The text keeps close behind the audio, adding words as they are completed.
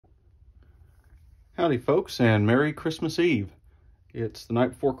Howdy folks, and Merry Christmas Eve. It's the night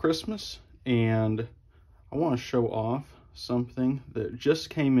before Christmas, and I want to show off something that just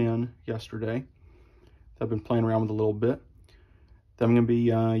came in yesterday that I've been playing around with a little bit, that I'm going to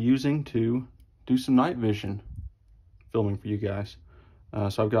be using to do some night vision filming for you guys.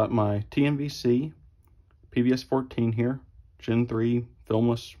 So I've got my TNVC PVS-14 here, Gen 3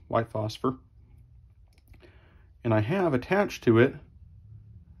 Filmless white phosphor, and I have attached to it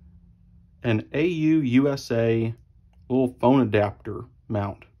an AU-USA little phone adapter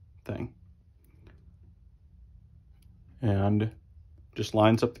mount thing, and just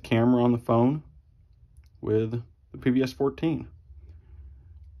lines up the camera on the phone with the PVS-14.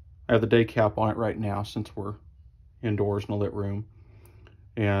 I have the day cap on it right now since we're indoors in a lit room,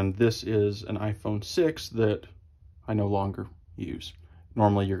 and this is an iPhone 6 that I no longer use.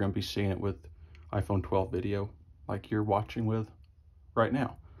 Normally you're going to be seeing it with iPhone 12 video like you're watching with right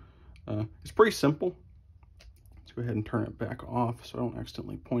now. It's pretty simple. Let's go ahead and turn it back off so I don't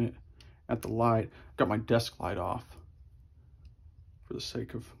accidentally point it at the light. I've got my desk light off for the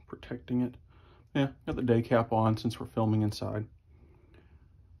sake of protecting it. Yeah, got the day cap on since we're filming inside.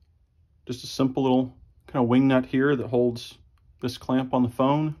 Just a simple little kind of wing nut here that holds this clamp on the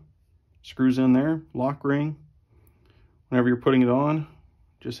phone. Screws in there, lock ring. Whenever you're putting it on,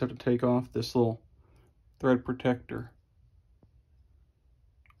 just have to take off this little thread protector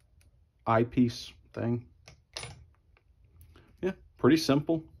eyepiece thing. Yeah, pretty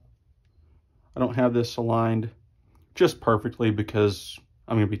simple. I don't have this aligned just perfectly because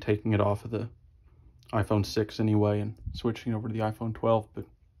I'm going to be taking it off of the iPhone 6 anyway and switching over to the iPhone 12, but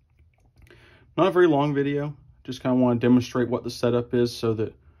not a very long video. Just kind of want to demonstrate what the setup is so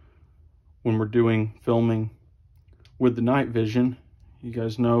that when we're doing filming with the night vision, you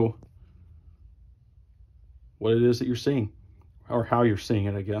guys know what it is that you're seeing, or how you're seeing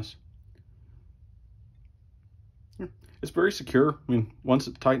it, I guess. It's very secure. I mean, once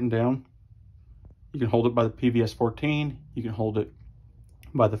it's tightened down, you can hold it by the PVS-14, you can hold it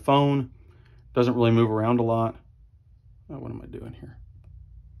by the phone. Doesn't really move around a lot. Oh, what am I doing here?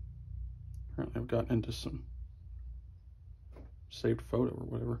 Apparently I've gotten into some saved photo or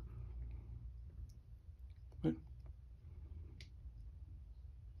whatever. But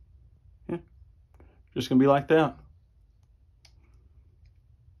yeah, just gonna be like that.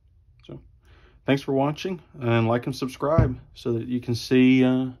 So thanks for watching, and like and subscribe so that you can see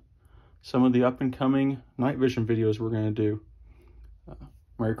some of the up and coming night vision videos we're going to do.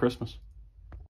 Merry Christmas.